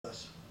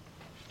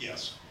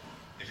Yes,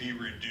 if he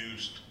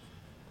reduced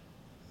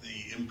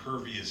the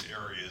impervious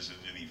areas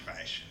in any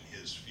fashion,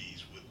 his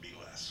fees would be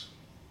less.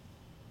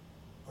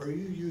 Are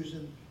you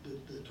using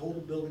the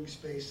total building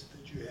space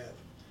that you have?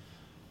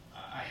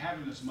 I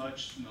haven't as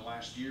much in the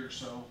last year or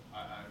so.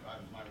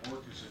 My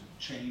work has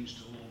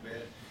changed a little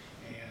bit,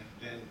 and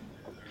then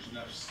there's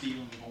enough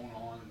stealing going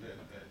on that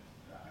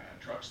I had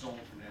trucks stolen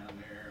from down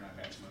there, and I've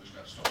had some other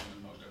stuff stolen,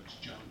 and most of it's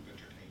junk that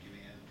they're taking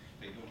in.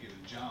 They don't get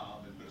a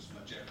job and put as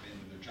much effort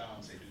into their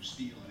jobs, they do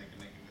steal and they can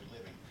make a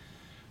good living.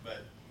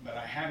 But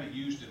I haven't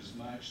used it as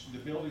much. The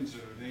buildings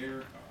that are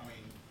there, I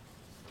mean,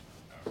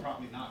 are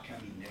probably not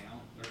coming down.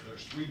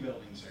 There's three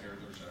buildings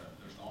there. There's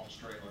an office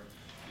trailer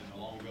in the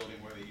long building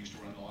where they used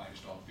to run the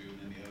livestock through, and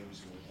then the other was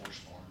the old horse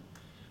farm.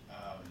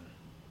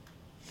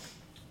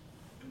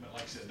 But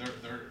like I said,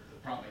 they're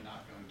probably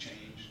not going to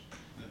change.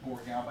 And the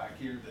poor gal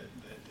back here, that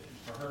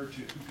for her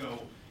to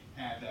go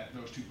add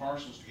those two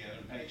parcels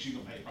together and pay, she's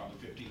gonna pay probably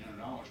 $1,500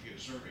 to get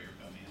a surveyor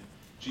come in.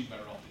 She's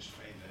better off just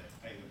pay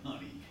the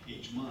money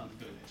each month,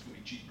 because it's gonna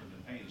be cheaper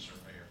than paying a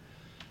surveyor.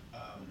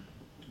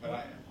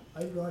 But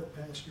I drive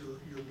past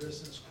your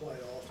business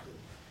quite often,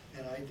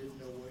 and I didn't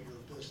know what your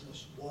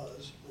business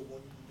was or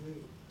what you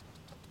do.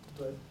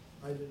 But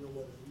I didn't know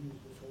whether you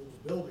used the total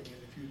building,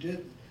 and if you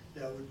didn't,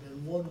 that would have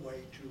been one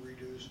way to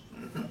reduce.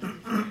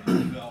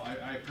 Well,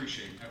 I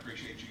appreciate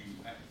you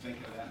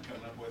thinking of that and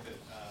coming up with it.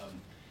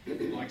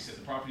 Like I said,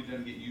 the property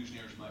doesn't get used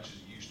near as much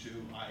as it used to.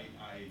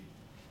 I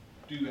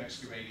do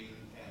excavating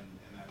and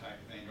that type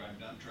of thing, drive a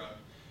dump truck.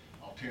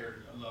 I'll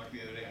tear, like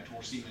the other day, I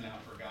tore cement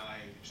out for a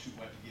guy. It's too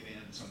wet to get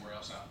in somewhere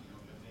else out,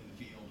 in the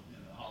field,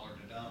 in the holler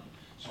to dump.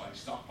 So I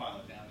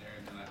stockpile it down there,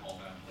 and then I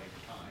haul it out at a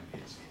later time.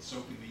 It's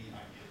so convenient.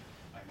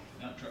 I get the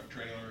dump truck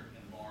trailer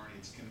in the barn.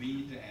 It's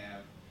convenient to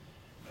have,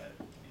 but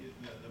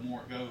the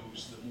more it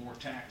goes, the more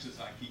taxes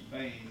I keep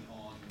paying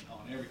on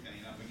everything.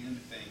 And I begin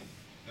to think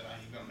that I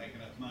ain't gonna make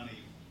enough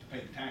money to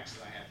pay the taxes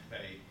I have to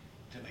pay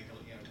to make a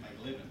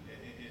living.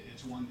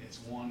 It's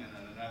one and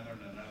then another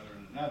and another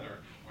and another,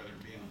 whether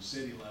it be on the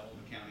city level,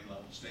 the county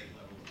level, state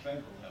level, the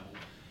federal level.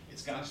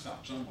 It's got to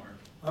stop somewhere.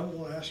 I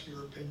want to ask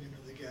your opinion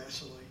of the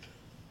gasoline.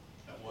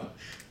 Of what?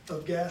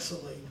 Of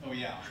gasoline. Oh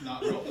yeah,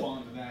 not real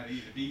fond of that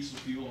either. Diesel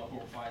fuel up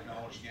over $5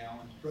 a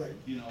gallon. Right.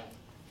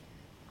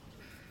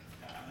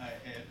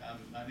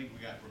 I think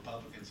we got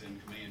Republicans in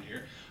command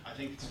here. I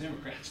think it's the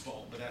Democrats'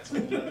 fault, but that's a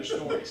whole other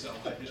story. So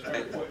I just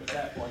started putting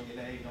that while you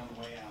get on the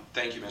way out.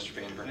 Thank you, Mr.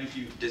 Vandenberg. Thank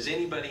you. Does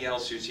anybody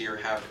else who's here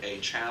have a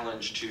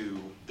challenge to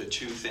the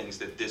two things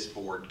that this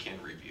board can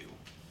review?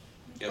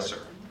 Yes, sir.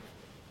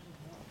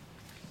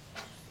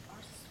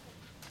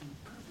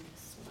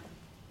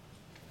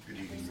 Good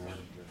evening, Board.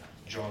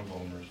 John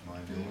Bowner is my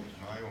name,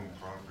 and I own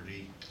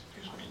property.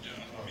 Excuse me,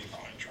 John, let me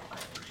find your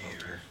property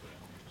here.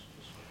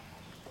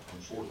 On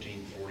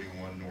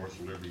 1441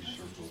 North Liberty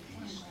Circle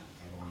East,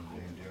 I own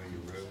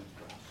Vandalia Road.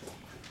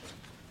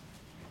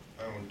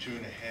 I own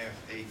 2.5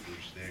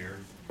 acres there.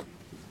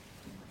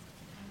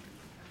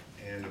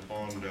 And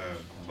upon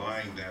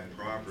buying that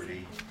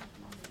property,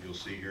 you'll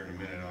see here in a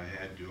minute,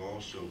 I had to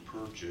also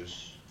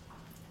purchase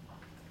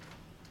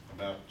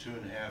about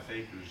 2.5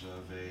 acres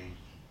of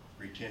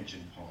a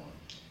retention pond.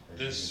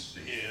 This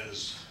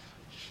is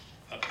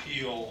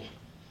appeal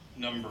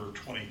number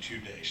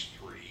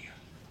 22-3.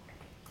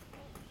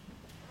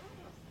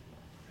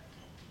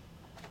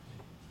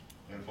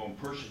 And upon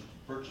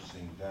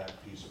purchasing that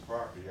piece of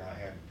property, I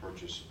had to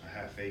purchase a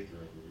 1/2 acre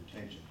of a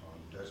retention pond.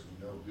 It does me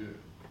no good.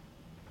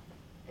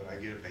 But I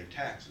get to pay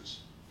taxes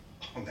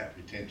on that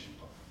retention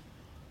pond.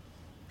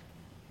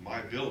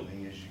 My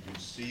building, as you can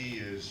see,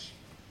 is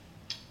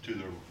to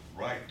the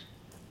right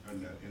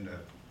in the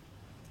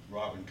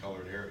robin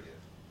colored area.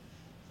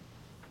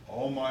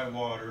 All my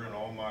water and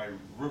all my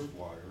roof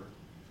water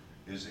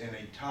is in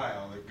a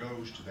tile that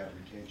goes to that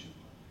retention pond.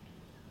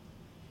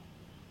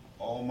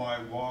 All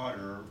my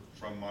water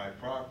from my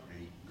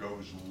property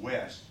goes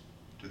west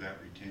to that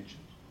retention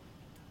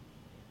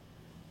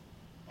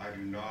pond. I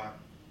do not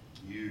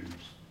use,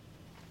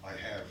 I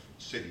have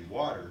city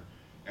water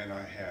and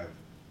I have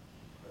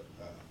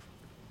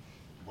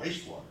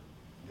wastewater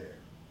there.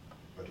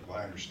 But if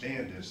I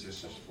understand this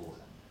is for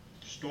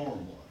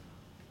stormwater.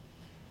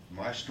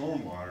 My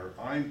stormwater,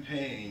 I'm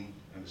paying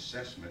an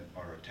assessment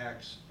or a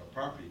tax, a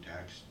property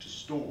tax to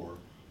store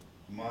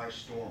my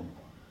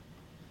stormwater.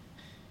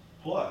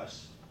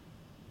 Plus,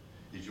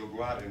 if you'll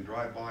go out and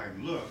drive by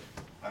and look,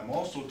 I'm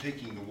also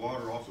taking the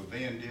water off of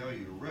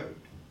Vandalia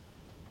Road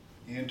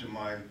into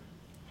my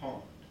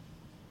pond.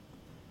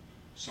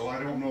 So I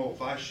don't know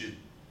if I should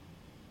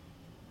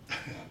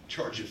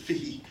charge a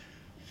fee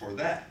for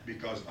that,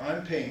 because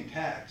I'm paying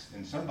tax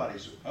and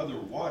somebody's other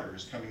water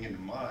is coming into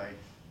my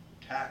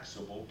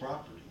taxable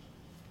property.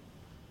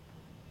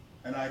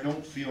 And I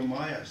don't feel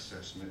my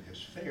assessment is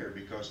fair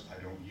because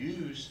I don't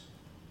use,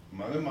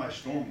 none of my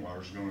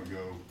stormwater is going to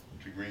go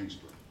to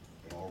Greensburg.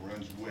 It all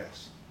runs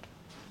west.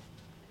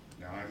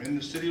 Now I'm in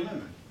the city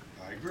limit,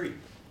 I agree.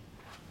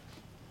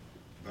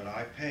 But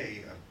I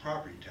pay a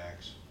property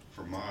tax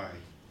for my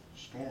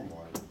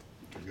stormwater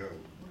to go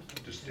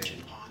to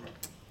state. Pond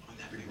on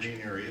that The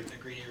green area. The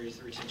green area is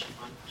the retention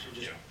pond, so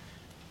just. Yeah.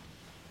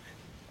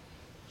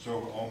 So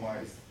on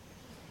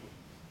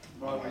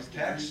my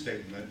tax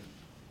statement,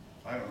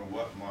 I don't know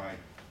what my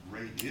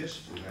rate is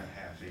for that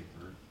half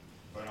acre,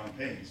 but I'm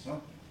paying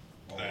something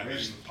That already,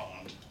 is the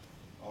pond.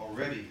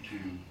 already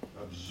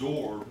to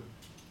absorb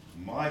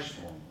my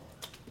stormwater.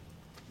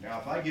 Now,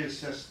 if I get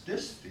assessed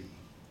this fee,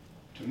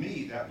 to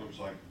me, that looks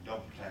like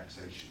double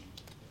taxation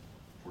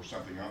for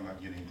something I'm not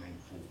getting anything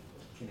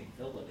for. Can you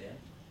fill it in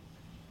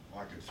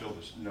I could fill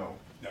this, no.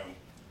 No,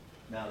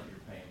 now that you're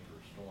paying for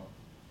a storm?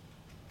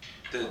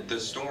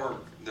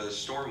 The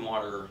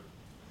stormwater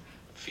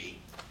fee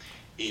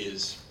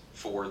is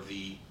for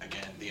the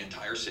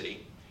entire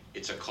city.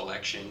 It's a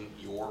collection,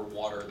 your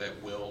water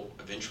that will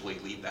eventually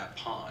leave that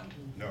pond.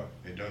 No,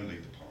 it doesn't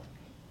leave the pond.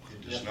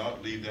 It does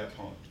not leave that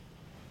pond.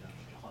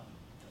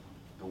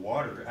 The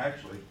water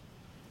actually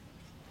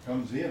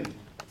comes in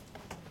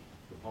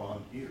the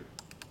pond here.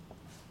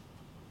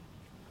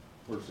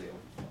 Where's the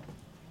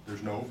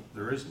overflow?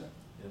 There isn't. Yeah,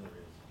 there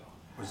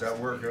is. Is that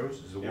where it goes?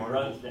 Is the It water?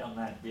 runs down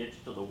that ditch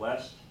to the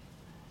west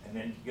and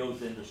then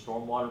goes into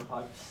stormwater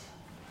pipes.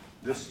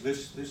 This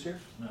here?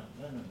 No.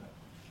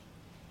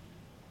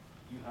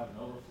 You have an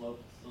overflow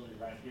facility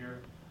right here,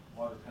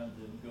 water comes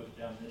in, goes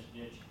down this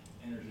ditch,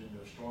 enters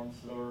into a storm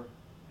sewer,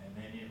 and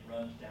then it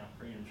runs down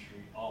Freedom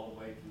Street all the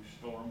way through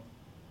Storm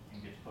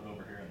and gets put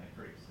over here in the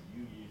creek. So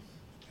you use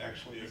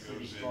actually the it city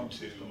goes storm into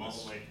system all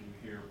the way through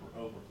here for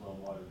overflow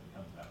water that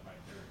comes out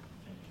right there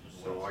and continues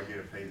to the So I west. get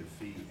to pay the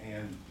fee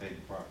and pay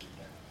the property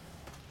tax.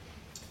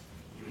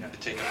 You would have to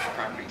take up the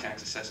property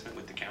tax assessment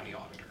with the county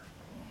auditor.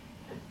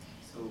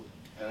 So,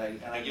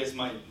 and I guess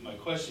my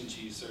question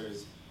to you, sir,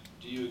 is,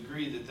 do you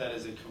agree that that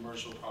is a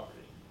commercial property?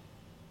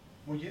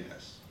 Well,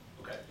 yes.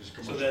 Okay. It's a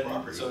So commercial then,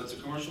 property. so it's a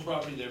commercial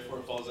property, therefore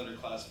it falls under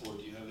class 4.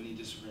 Do you have any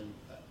disagreement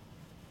with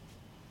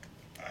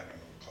that? I don't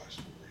know what class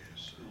 4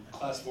 is.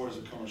 Class 4 is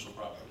a commercial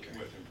property.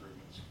 With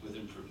improvements. With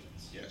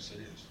improvements. Yes,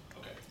 it is.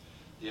 Okay.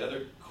 The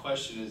other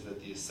question is that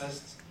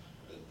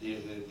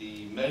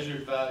the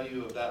measured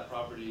value of that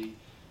property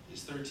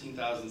is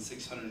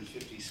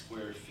 13,650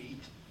 square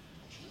feet,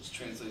 which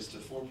translates to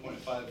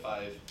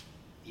 4.55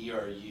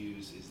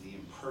 ERUs is the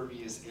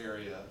impervious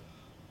area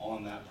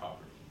on that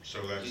property.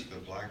 So that's the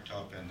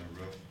blacktop and the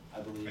roof?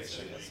 I believe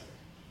so, Basically. yes, sir.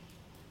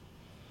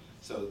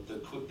 So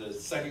the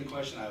second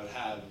question I would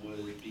have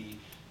would be,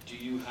 do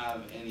you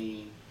have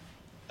any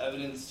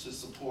evidence to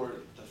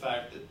support the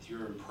fact that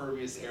your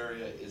impervious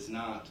area is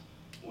not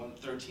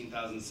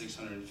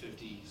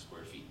 13,650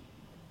 square feet?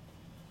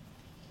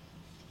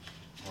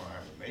 Well, I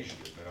haven't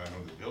measured it, but I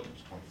know the building's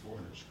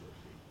 2,400 square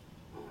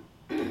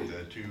feet.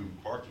 The two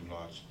parking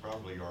lots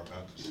probably are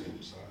about the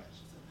same size.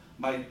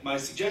 My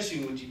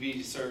suggestion would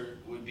be, sir,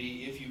 would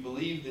be if you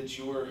believe that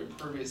your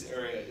impervious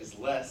area is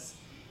less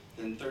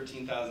than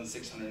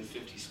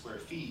 13,650 square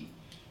feet,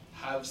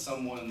 have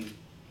someone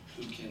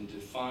who can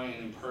define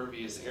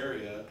impervious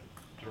area,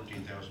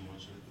 13,000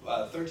 was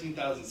it?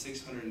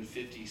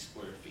 13,650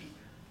 square feet.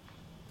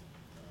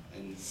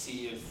 And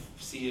see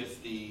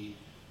if the,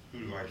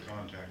 Who do I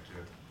contact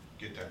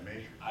to get that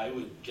measured? I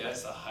would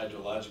guess a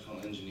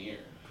hydrological engineer.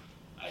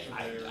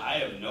 I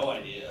have no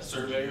idea. A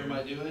surveyor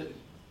might do it.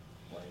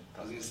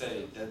 I was gonna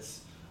say,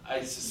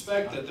 I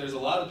suspect that there's a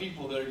lot of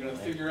people that are gonna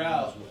figure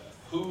out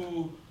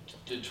who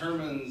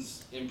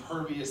determines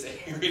impervious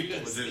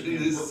areas Well, in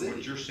this What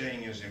city. you're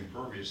saying is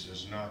impervious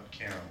does not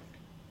count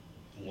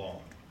lawn.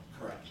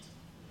 Correct.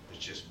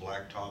 It's just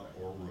blacktop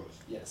or roof.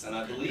 Yes, and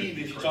I believe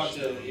if you talk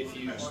to, if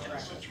you, That's the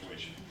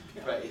situation.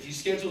 right, if you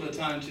scheduled a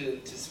time to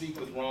speak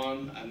with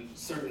Ron, I'm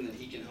certain that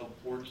he can help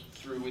work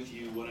through with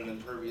you what an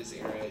impervious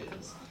area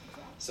is.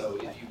 So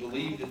if you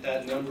believe that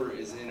that number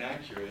is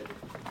inaccurate,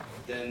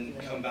 then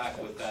come back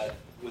with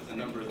a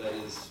number that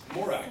is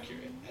more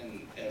accurate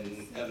and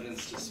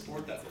evidence to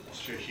support that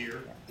position. So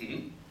here,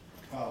 Mhm.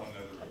 File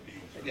another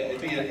appeal. Yeah,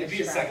 it'd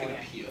be a second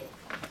appeal.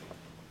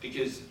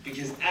 Because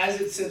as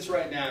it sits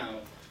right now,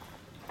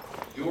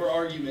 your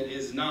argument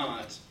is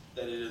not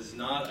that it is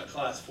not a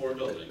class 4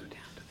 building.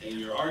 And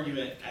your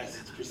argument as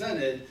it's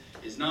presented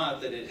is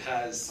not that it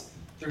has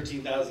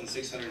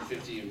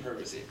 13,650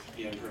 impervious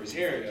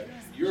area.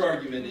 Your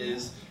argument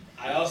is,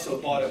 I also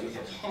bought it with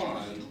a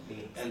pond,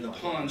 and the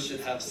pond should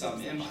have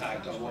some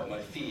impact on what my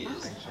fee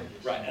is.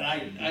 Right, and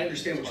I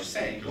understand what you're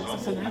saying.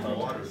 because I'm holding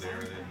water there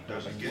that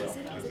doesn't get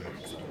to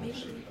the storm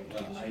sewer.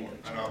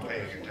 And I'm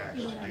paying a tax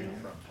to do it.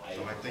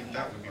 So I think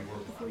that would be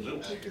worth a little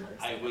bit.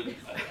 I would,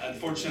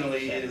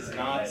 unfortunately, it is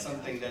not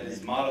something that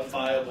is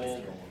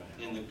modifiable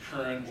in the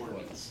current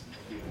ordinance.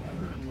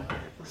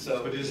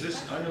 So, But is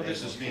this, I know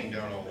this is being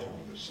done all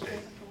over the state.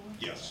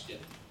 Yes. yeah,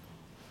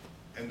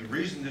 And the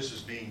reason this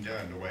is being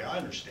done, the way I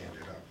understand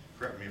it,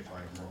 correct me if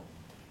I'm wrong,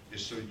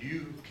 is so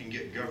you can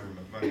get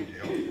government money to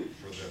help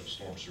for the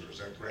storm sewer, is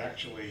that correct?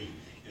 Actually,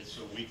 it's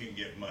so we can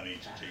get money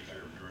to take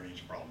care of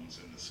drainage problems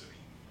in the city.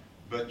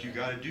 But you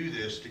gotta do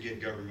this to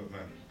get government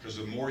money, because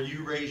the more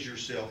you raise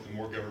yourself, the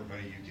more government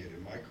money you get.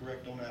 Am I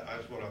correct on that?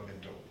 That's what I've been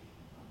told.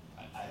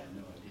 I have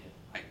no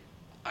idea.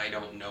 I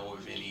don't know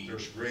of any.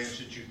 There's grants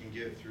that you can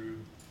get through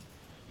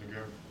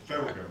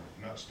Federal government,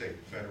 not state,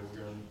 federal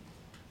government.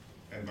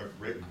 And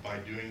by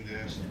doing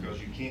this,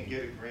 because you can't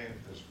get a grant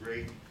that's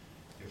great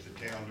if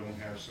the town don't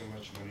have so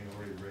much money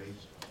already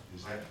raised.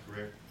 Is that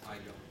correct?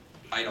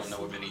 I don't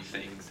know of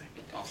anything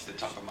off the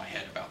top of my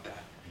head about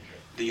that. Okay.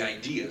 The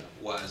idea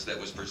that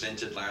was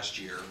presented last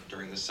year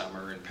during the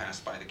summer and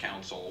passed by the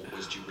council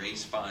was to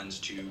raise funds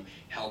to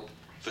help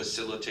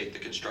facilitate the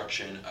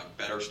construction of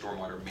better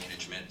stormwater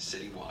management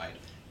citywide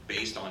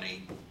based on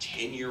a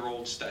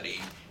 10-year-old study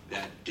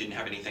that didn't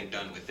have anything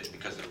done with it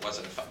because there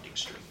wasn't a funding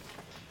stream.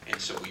 And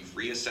so we've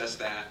reassessed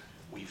that,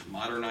 we've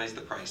modernized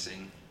the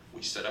pricing,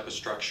 we set up a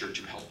structure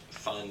to help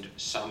fund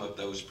some of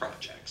those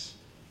projects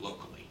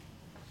locally.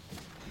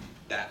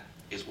 That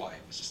is why it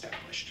was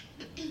established.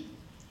 Thank you.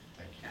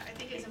 Yeah, I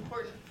think it's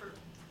important for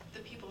the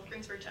people of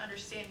Greensburg to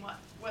understand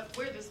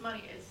where this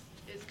money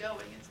is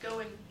going. It's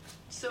going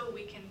so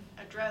we can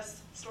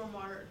address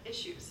stormwater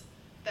issues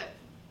that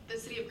the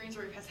city of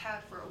Greensburg has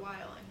had for a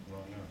while, and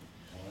Well,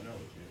 I know,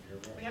 you're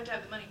right. we have to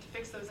have the money to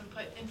fix those and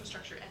put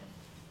infrastructure in.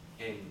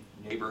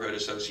 Neighborhood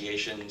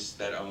associations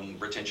that own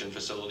retention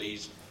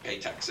facilities pay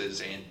taxes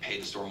and pay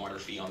the stormwater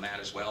fee on that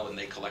as well, and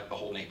they collect the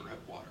whole neighborhood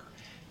water.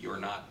 You're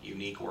not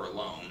unique or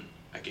alone,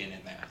 again, in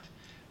that.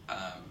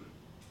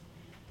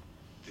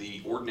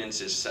 The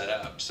ordinance is set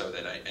up so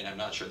that, and I'm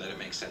not sure that it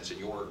makes sense in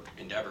your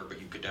endeavor,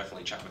 but you could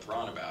definitely chat with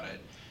Ron about it,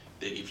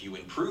 that if you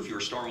improve your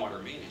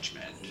stormwater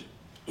management,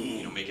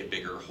 make it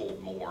bigger,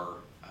 hold more,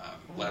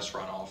 less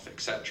runoff,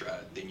 etc.,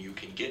 then you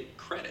can get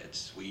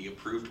credits. We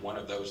approved one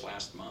of those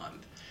last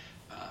month.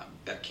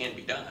 That can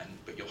be done,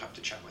 but you'll have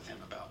to chat with him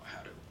about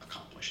how to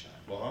accomplish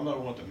that. Well, I'm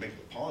not wanting to make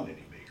the pond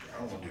any bigger.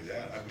 I don't want to do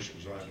that. I wish it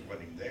wasn't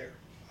even there.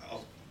 I'd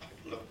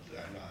love to,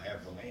 and I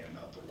have the land,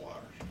 not the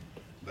water,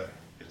 but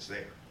it's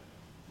there.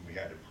 We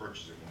had to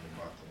purchase it when we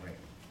bought the land.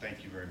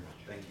 Thank you very much.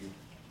 Thank you.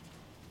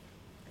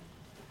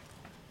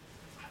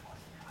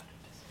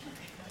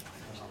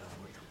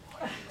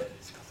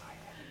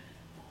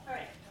 All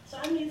right, so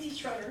I'm Nancy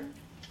Schroeder,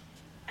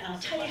 and I'll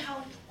tell you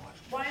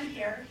why I'm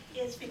here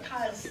is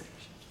because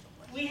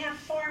we have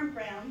farm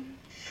ground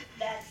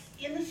that's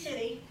in the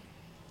city.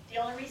 The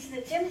only reason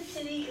it's in the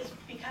city is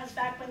because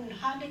back when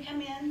Honda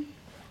come in,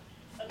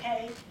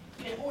 okay,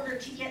 in order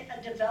to get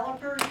a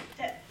developer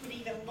that would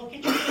even look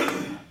at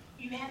you,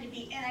 you had to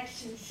be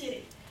annexed in the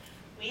city.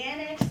 We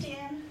annexed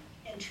in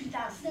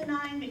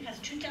 2009 because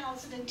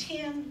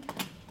 2010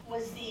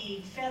 was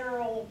the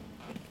federal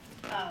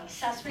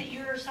assessment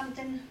year or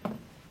something.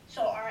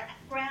 So our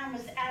ground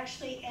was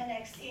actually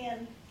annexed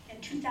in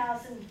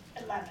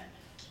 2011.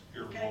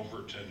 Your Okay.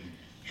 Wolverton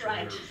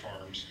Right. Schroeder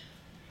Farms.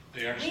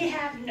 They We actually,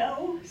 have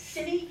no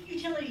city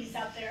utilities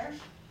out there.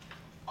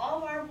 All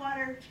of our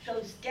water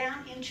goes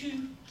down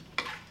into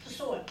the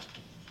soil,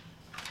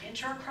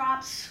 into our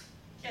crops,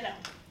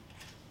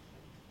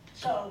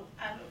 So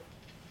I'm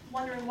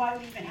wondering why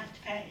we even have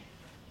to pay.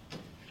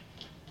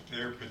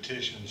 their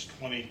petitions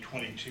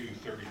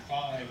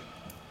 2022-35,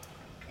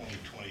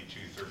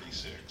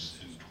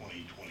 2022-36, and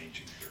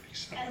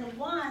 2022-37. And the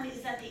one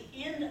is at the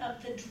end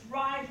of the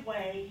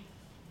driveway,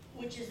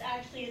 which is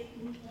actually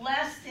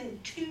less than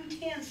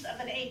 2/10 of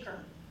an acre.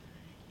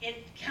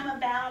 It come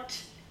about,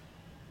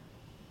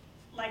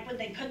 like when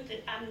they put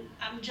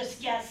I'm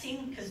just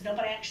guessing, because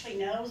nobody actually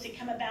knows, it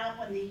come about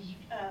when the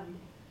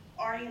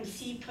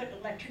REMC put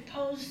electric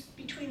poles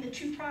between the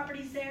two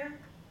properties there.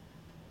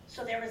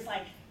 So there was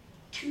like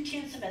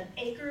 2/10 of an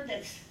acre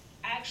that's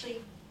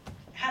actually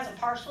has a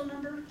parcel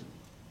number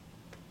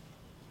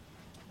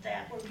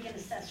that we're being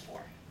assessed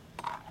for.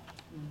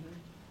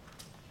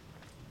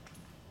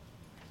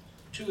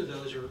 Two of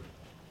those are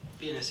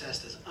being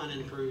assessed as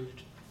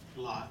unimproved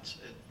lots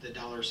at the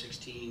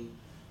 $1.16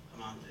 a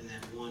month, and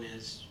then one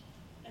is,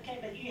 Okay,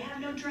 but you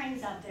have no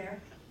drains out there.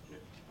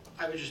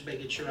 I was just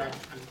making sure I'm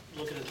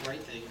looking at the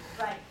right thing.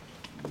 Right,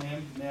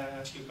 Ma'am, may I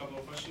ask you a couple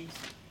of questions?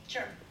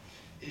 sure.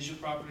 Is your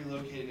property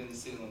located in the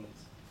city limits?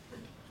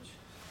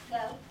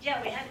 Well,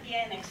 yeah, we had to be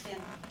annexed in.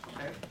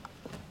 Okay.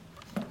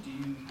 Do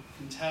you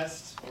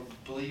contest or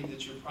believe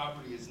that your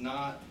property is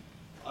not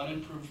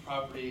unimproved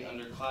property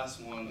under Class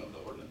 1 of the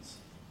ordinance?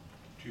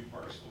 Two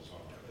parcels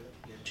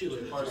are. Yeah, two of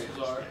Two the parcels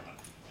are,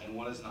 and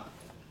one is not.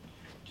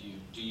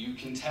 Do you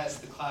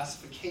contest the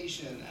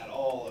classification at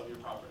all of your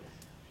property?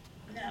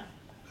 No,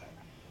 Okay.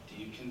 Do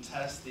you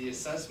contest the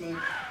assessment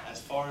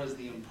as far as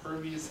the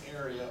impervious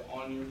area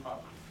on your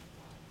property?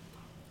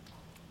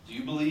 Do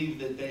you believe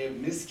that they have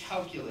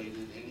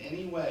miscalculated in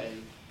any way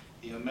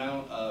the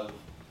amount of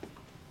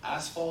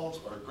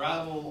asphalt or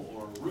gravel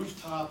or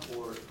rooftop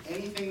or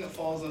anything that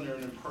falls under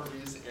an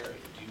impervious area?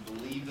 Do you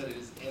believe that it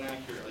is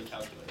inaccurately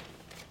calculated?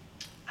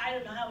 I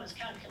don't know how it was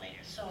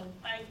calculated, so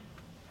I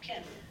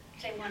can't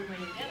say one way or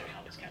the other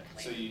how it was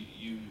calculated. So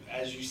you,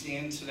 as you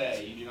stand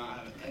today, you do not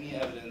have any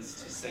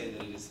evidence to say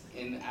that it is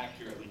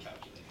inaccurately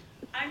calculated?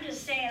 I'm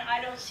just saying,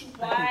 I don't see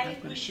why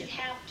we should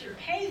have to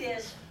pay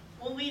this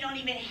when we don't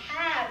even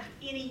have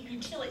any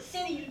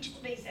city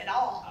utilities at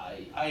all.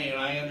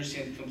 I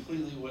understand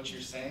completely what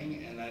you're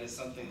saying, and that is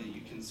something that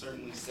you can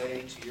certainly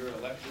say to your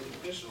elected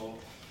official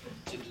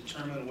to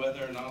determine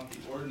whether or not the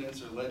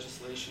ordinance or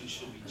legislation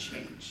should be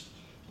changed.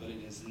 But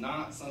it is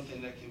not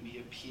something that can be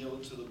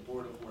appealed to the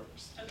Board of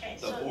Works. Okay,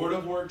 The so, Board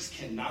of Works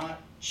cannot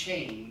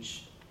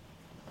change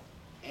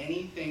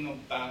anything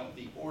about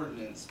the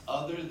ordinance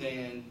other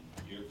than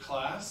your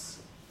class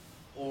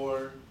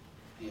or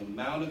the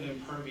amount of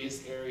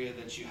impervious area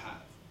that you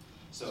have.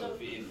 So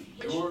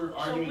if your so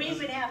argument we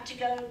doesn't, would have to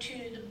go to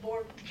the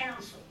board, the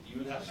council. you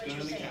would have Is to what go to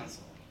you're the saying.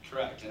 council,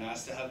 correct, and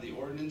ask to have the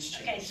ordinance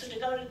changed. Okay, so to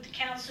go to the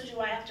council, do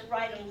I have to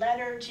write a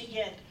letter to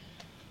get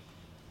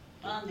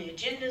on the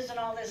agendas and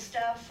all this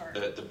stuff, or?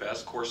 The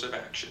best course of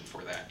action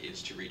for that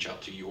is to reach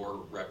out to your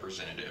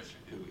representative,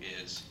 who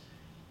is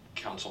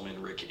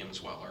Councilman Rick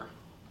Imsweller,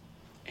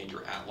 and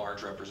your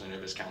at-large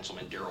representative is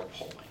Councilman Darrell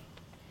Poling.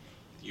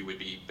 You would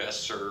be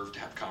best served to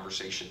have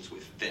conversations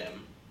with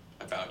them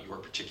about your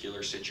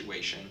particular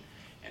situation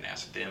and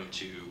ask them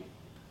to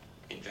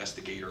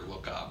investigate or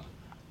look up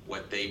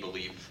what they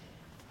believe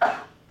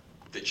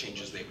the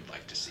changes they would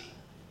like to see.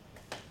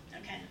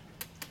 Okay.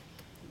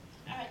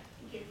 All right,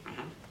 thank you.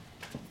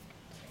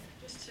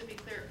 Just to be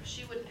clear,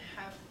 she wouldn't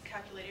have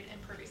calculated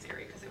impervious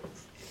area because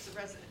it's a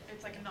resident,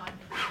 it's like a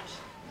non-improved.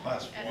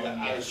 Class And- one.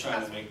 I was trying to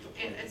Class- make the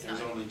point that it's there's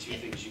not- only two yeah.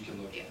 things you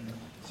can look Yeah.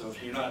 at. So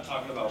if you're not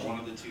talking about one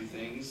of the two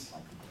things,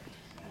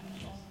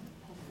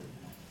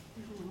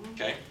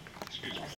 Okay? Excuse me.